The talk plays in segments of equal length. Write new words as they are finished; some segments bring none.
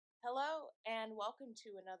Hello, and welcome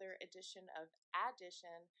to another edition of Addition.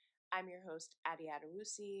 I'm your host, Adi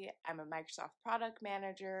Adewusi. I'm a Microsoft product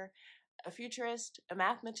manager, a futurist, a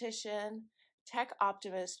mathematician, tech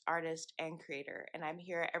optimist, artist, and creator. And I'm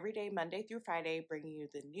here every day, Monday through Friday, bringing you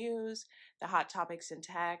the news, the hot topics in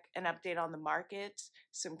tech, an update on the markets,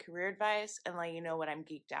 some career advice, and let you know what I'm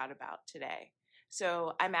geeked out about today.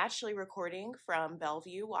 So I'm actually recording from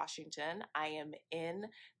Bellevue, Washington. I am in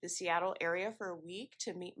the Seattle area for a week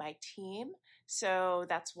to meet my team. So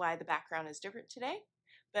that's why the background is different today.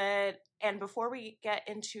 And before we get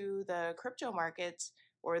into the crypto markets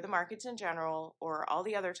or the markets in general or all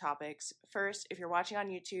the other topics, first, if you're watching on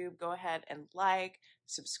YouTube, go ahead and like,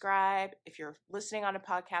 subscribe. If you're listening on a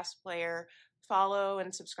podcast player, follow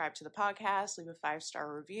and subscribe to the podcast, leave a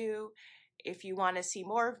 5-star review. If you want to see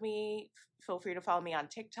more of me, feel free to follow me on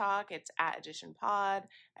TikTok. It's @AdditionPod.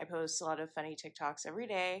 I post a lot of funny TikToks every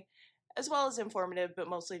day, as well as informative, but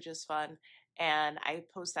mostly just fun. And I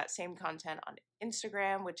post that same content on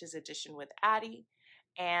Instagram, which is Addition with Addie.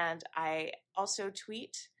 And I also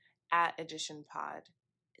tweet @AdditionPod.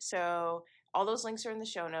 So all those links are in the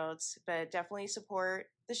show notes, but definitely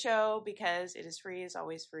support the show because it is free, is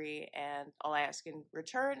always free. And all I ask in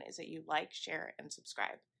return is that you like, share, and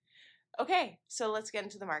subscribe. Okay, so let's get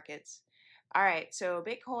into the markets. All right, so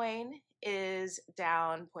Bitcoin is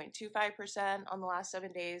down 0.25% on the last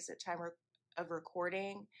 7 days at time of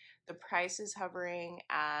recording. The price is hovering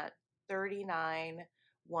at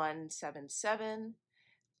 39,177.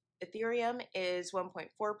 Ethereum is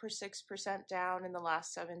 1.46% down in the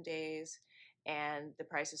last 7 days, and the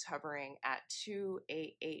price is hovering at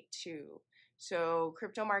 2,882. So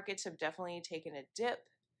crypto markets have definitely taken a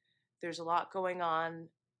dip. There's a lot going on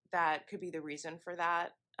that could be the reason for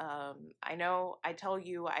that. I know I tell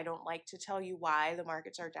you, I don't like to tell you why the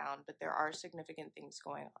markets are down, but there are significant things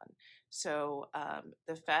going on. So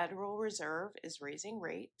the Federal Reserve is raising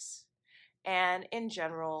rates. And in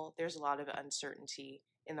general, there's a lot of uncertainty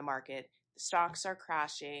in the market. The stocks are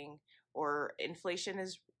crashing, or inflation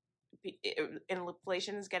is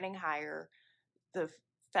getting higher. The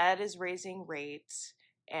Fed is raising rates,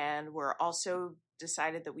 and we're also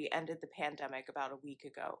decided that we ended the pandemic about a week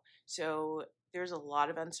ago. So there's a lot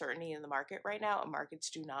of uncertainty in the market right now, and markets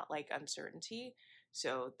do not like uncertainty.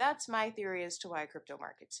 So that's my theory as to why crypto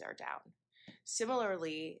markets are down.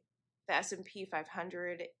 Similarly, the S&P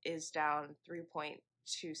 500 is down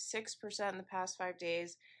 3.26% in the past 5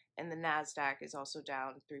 days, and the NASDAQ is also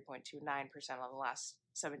down 3.29% on the last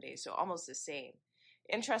 7 days, so almost the same.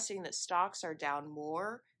 Interesting that stocks are down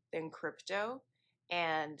more than crypto,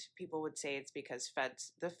 and people would say it's because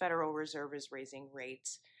the Federal Reserve is raising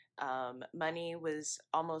rates. Money was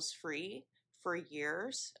almost free for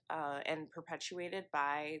years and perpetuated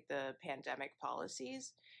by the pandemic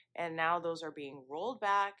policies, and now those are being rolled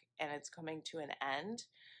back and it's coming to an end.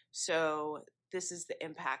 So this is the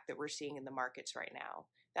impact that we're seeing in the markets right now.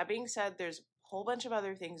 That being said, there's a whole bunch of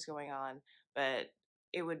other things going on, but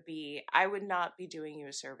I would not be doing you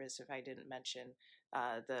a service if I didn't mention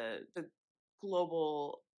the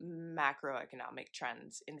global macroeconomic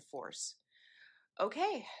trends in force.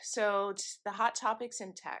 Okay, so the hot topics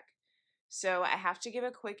in tech. So I have to give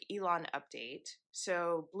a quick Elon update.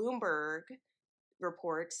 So Bloomberg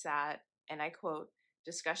reports that, and I quote,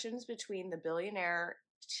 discussions between the billionaire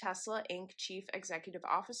Tesla Inc. chief executive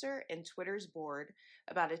officer and Twitter's board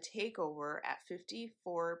about a takeover at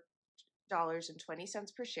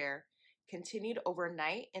 $54.20 per share continued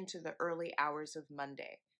overnight into the early hours of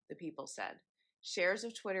Monday, the People said. Shares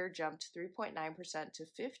of Twitter jumped 3.9% to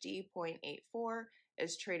 50.84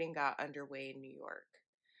 as trading got underway in New York.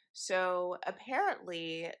 So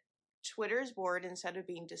apparently, Twitter's board, instead of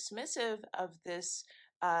being dismissive of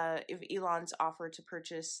Elon's offer to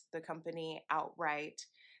purchase the company outright,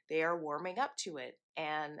 they are warming up to it.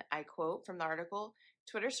 And I quote from the article,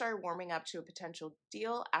 Twitter started warming up to a potential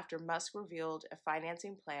deal after Musk revealed a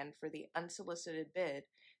financing plan for the unsolicited bid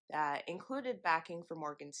that included backing from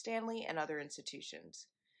Morgan Stanley and other institutions.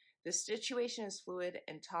 The situation is fluid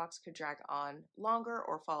and talks could drag on longer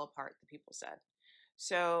or fall apart, the People said.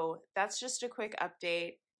 So that's just a quick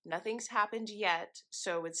update. Nothing's happened yet,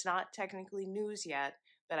 so it's not technically news yet,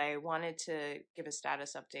 but I wanted to give a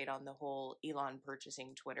status update on the whole Elon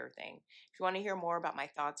purchasing Twitter thing. If you want to hear more about my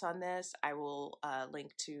thoughts on this, I will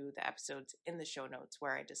link to the episodes in the show notes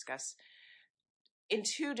where I discuss in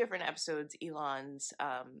 2 different episodes Elon's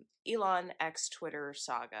Elon X Twitter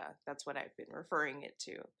saga. That's what I've been referring it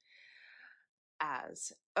to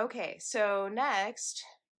as. Okay, so next,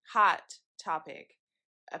 hot topic.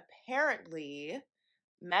 Apparently,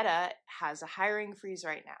 Meta has a hiring freeze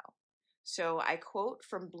right now. So I quote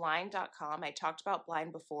from blind.com. I talked about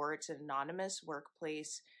Blind before. It's an anonymous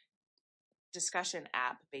workplace discussion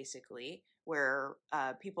app, basically, where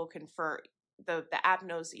people confer. The app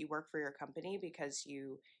knows that you work for your company because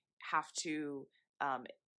you have to um,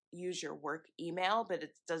 use your work email, but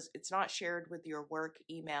it's not shared with your work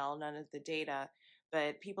email, none of the data,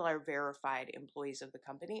 but people are verified employees of the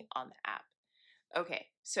company on the app. Okay,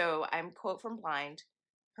 so I'm quote from Blind.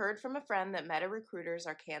 Heard from a friend that Meta recruiters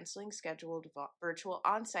are canceling scheduled virtual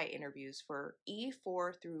on-site interviews for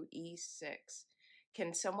E4 through E6.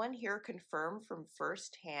 Can someone here confirm from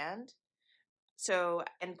firsthand? So,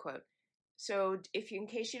 end quote. So, in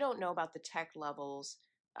case you don't know about the tech levels,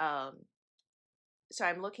 um, so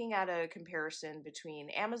I'm looking at a comparison between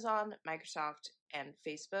Amazon, Microsoft, and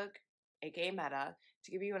Facebook, aka Meta,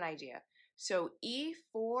 to give you an idea. So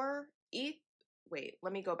wait,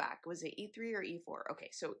 let me go back. Was it E3 or E4? Okay,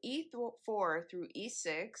 so E4 through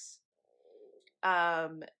E6,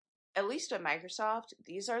 at least at Microsoft,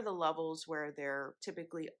 these are the levels where there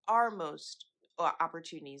typically are most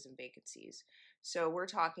opportunities and vacancies. So we're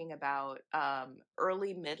talking about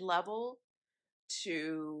early mid-level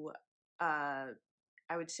to uh,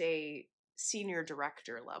 I would say senior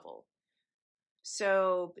director level.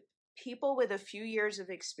 So people with a few years of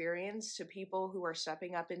experience to people who are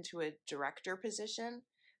stepping up into a director position,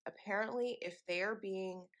 apparently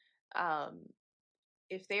um,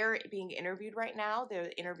 if they're being interviewed right now,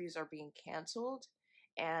 their interviews are being canceled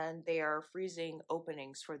and they are freezing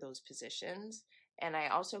openings for those positions. And I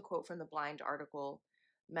also quote from the Blind article,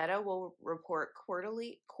 Meta will report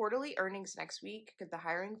quarterly earnings next week. Could the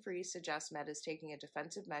hiring freeze suggest Meta is taking a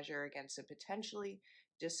defensive measure against a potentially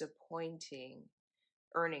disappointing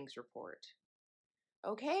earnings report?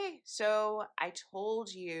 Okay, so I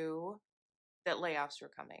told you that layoffs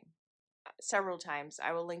were coming several times.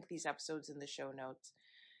 I will link these episodes in the show notes.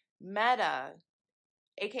 Meta,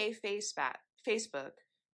 aka Facebook,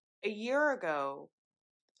 a year ago,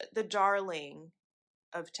 the darling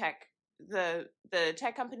of tech, the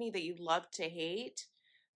tech company that you love to hate,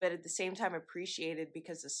 but at the same time appreciated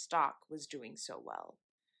because the stock was doing so well.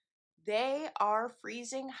 They are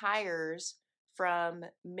freezing hires from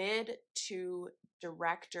mid to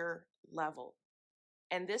director level.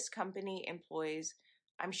 And this company employs,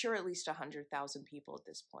 I'm sure, at least 100,000 people at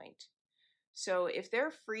this point. So if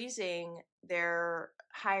they're freezing their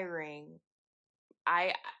hiring,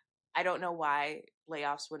 I I don't know why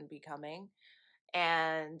layoffs wouldn't be coming.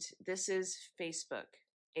 And this is Facebook,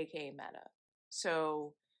 aka Meta.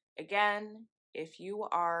 So again, if you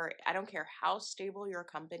are, I don't care how stable your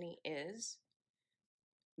company is,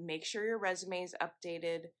 make sure your resume is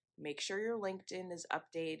updated, make sure your LinkedIn is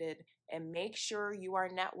updated, and make sure you are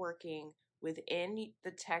networking within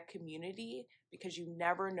the tech community because you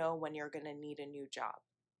never know when you're going to need a new job.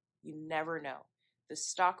 You never know. The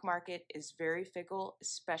stock market is very fickle,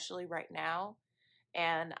 especially right now.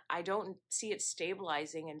 And I don't see it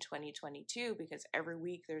stabilizing in 2022 because every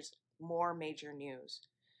week there's more major news.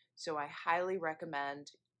 So I highly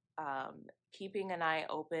recommend keeping an eye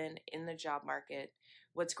open in the job market.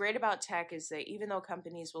 What's great about tech is that even though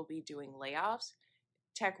companies will be doing layoffs,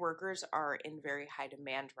 tech workers are in very high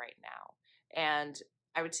demand right now. And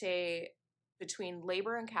I would say between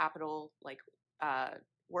labor and capital, like uh,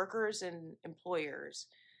 workers and employers,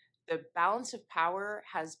 the balance of power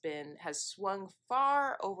has swung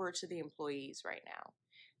far over to the employees right now.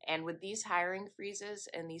 And with these hiring freezes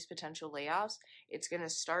and these potential layoffs, it's going to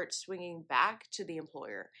start swinging back to the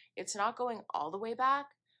employer. It's not going all the way back,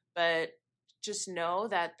 but just know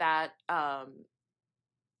that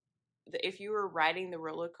if you were riding the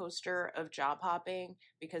roller coaster of job hopping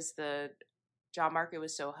because the job market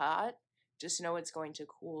was so hot, just know it's going to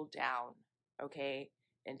cool down, okay?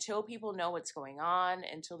 Until people know what's going on,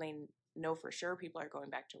 until they know for sure people are going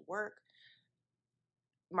back to work,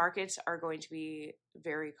 markets are going to be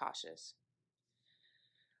very cautious.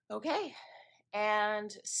 Okay.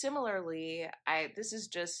 And similarly, this is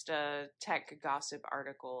just a tech gossip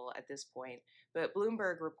article at this point, but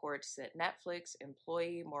Bloomberg reports that Netflix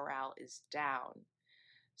employee morale is down.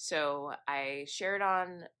 So I shared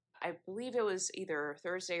on, I believe it was either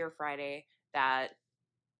Thursday or Friday, that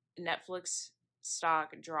Netflix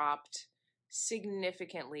stock dropped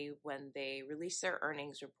significantly when they released their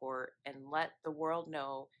earnings report and let the world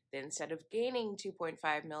know that instead of gaining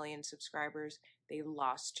 2.5 million subscribers, they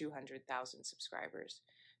lost 200,000 subscribers.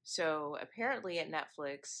 So apparently at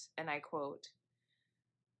Netflix, and I quote,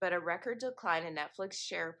 but a record decline in Netflix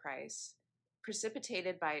share price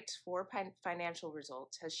precipitated by its poor financial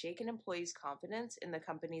results has shaken employees' confidence in the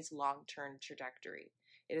company's long-term trajectory.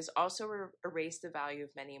 It has also erased the value of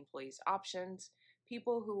many employees' options.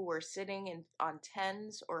 People who were sitting on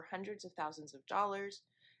tens or hundreds of thousands of dollars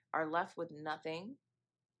are left with nothing.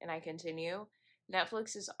 And I continue.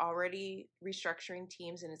 Netflix is already restructuring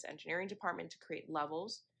teams in its engineering department to create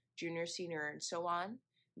levels, junior, senior, and so on.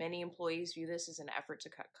 Many employees view this as an effort to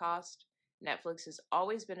cut cost. Netflix has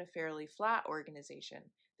always been a fairly flat organization.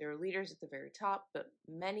 There are leaders at the very top, but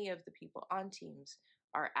many of the people on teams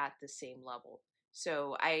are at the same level.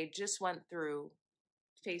 So I just went through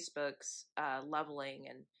Facebook's leveling,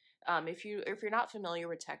 and if you're not familiar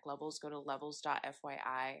with tech levels, go to levels.fyi.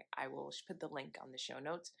 I will put the link on the show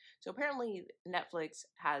notes. So apparently Netflix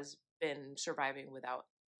has been surviving without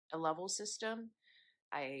a level system.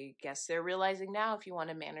 I guess they're realizing now if you want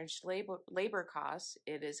to manage labor costs,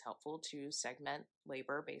 it is helpful to segment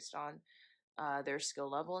labor based on their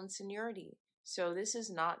skill level and seniority. So this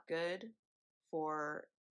is not good for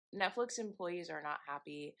Netflix. Employees are not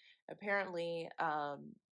happy. Apparently, a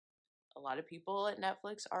lot of people at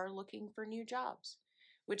Netflix are looking for new jobs,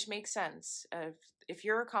 which makes sense. If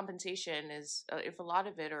your compensation is, if a lot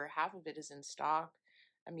of it or half of it is in stock,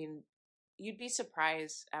 I mean, you'd be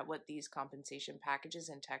surprised at what these compensation packages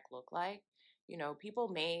in tech look like. You know, people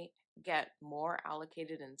may get more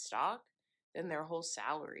allocated in stock than their whole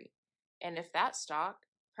salary. And if that stock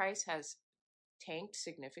price has tanked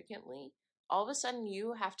significantly, all of a sudden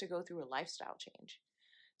you have to go through a lifestyle change.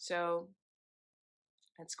 So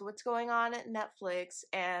that's what's going on at Netflix.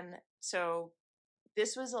 And so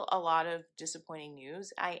this was a lot of disappointing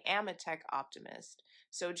news. I am a tech optimist.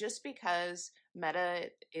 So just because Meta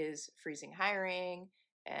is freezing hiring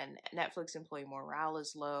and Netflix employee morale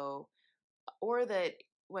is low, or that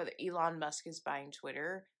whether Elon Musk is buying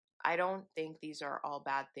Twitter, I don't think these are all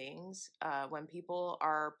bad things. When people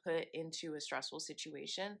are put into a stressful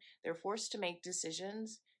situation, they're forced to make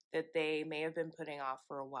decisions that they may have been putting off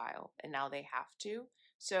for a while, and now they have to.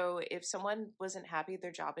 So if someone wasn't happy at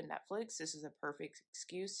their job in Netflix, this is a perfect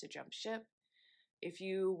excuse to jump ship. If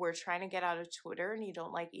you were trying to get out of Twitter and you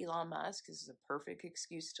don't like Elon Musk, this is a perfect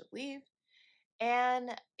excuse to leave.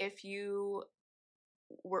 And if you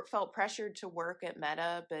felt pressured to work at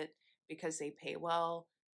Meta, but because they pay well,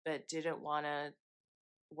 but didn't want to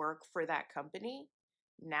work for that company,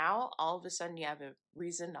 now all of a sudden you have a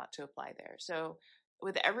reason not to apply there. So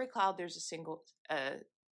with every cloud, there's a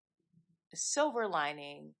silver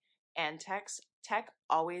lining, and tech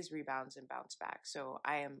always rebounds and bounce back. So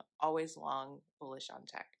I am always long bullish on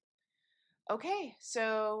tech. Okay,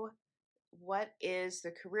 so what is the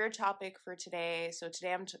career topic for today? So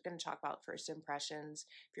today I'm going to talk about first impressions.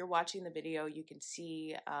 If you're watching the video, you can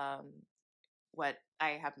see what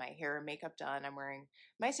I have my hair and makeup done. I'm wearing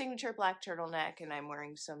my signature black turtleneck and I'm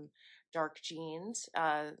wearing some dark jeans.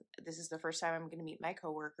 This is the first time I'm going to meet my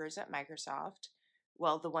coworkers at Microsoft.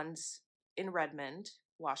 Well, the ones in Redmond,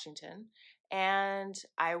 Washington. And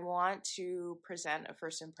I want to present a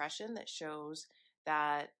first impression that shows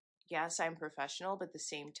that, yes, I'm professional, but at the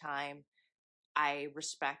same time, I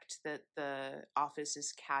respect that the office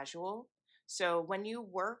is casual. So when you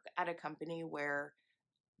work at a company where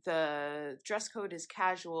the dress code is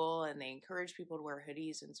casual and they encourage people to wear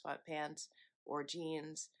hoodies and sweatpants or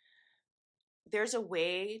jeans, there's a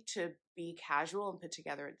way to be casual and put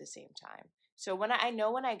together at the same time. So when I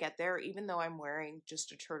know when I get there, even though I'm wearing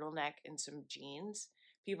just a turtleneck and some jeans,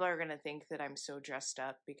 people are going to think that I'm so dressed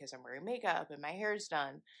up because I'm wearing makeup and my hair's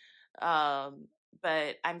done.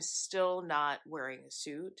 But I'm still not wearing a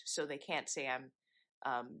suit, so they can't say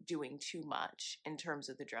I'm doing too much in terms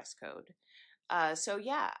of the dress code. So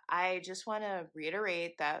yeah, I just want to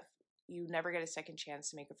reiterate that you never get a second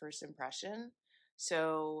chance to make a first impression.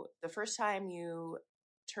 So the first time you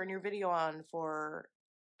turn your video on for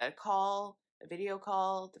a video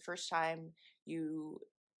call, the first time you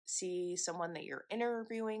see someone that you're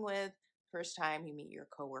interviewing with, first time you meet your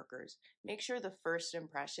coworkers, make sure the first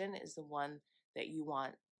impression is the one that you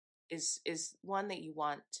want is one that you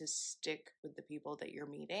want to stick with the people that you're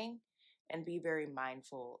meeting, and be very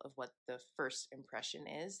mindful of what the first impression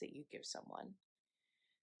is that you give someone.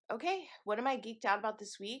 Okay, what am I geeked out about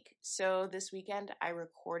this week? So this weekend I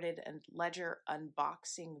recorded a Ledger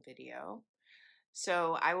unboxing video.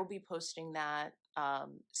 So I will be posting that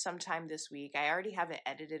sometime this week. I already have it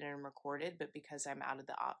edited and recorded, but because I'm out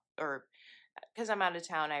of because I'm out of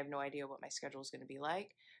town, I have no idea what my schedule is going to be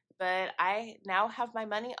like. But I now have my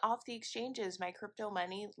money off the exchanges. My crypto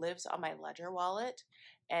money lives on my Ledger wallet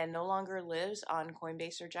and no longer lives on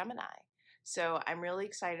Coinbase or Gemini. So I'm really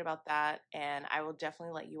excited about that, and I will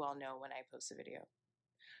definitely let you all know when I post the video.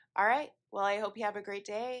 All right, well, I hope you have a great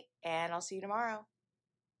day, and I'll see you tomorrow.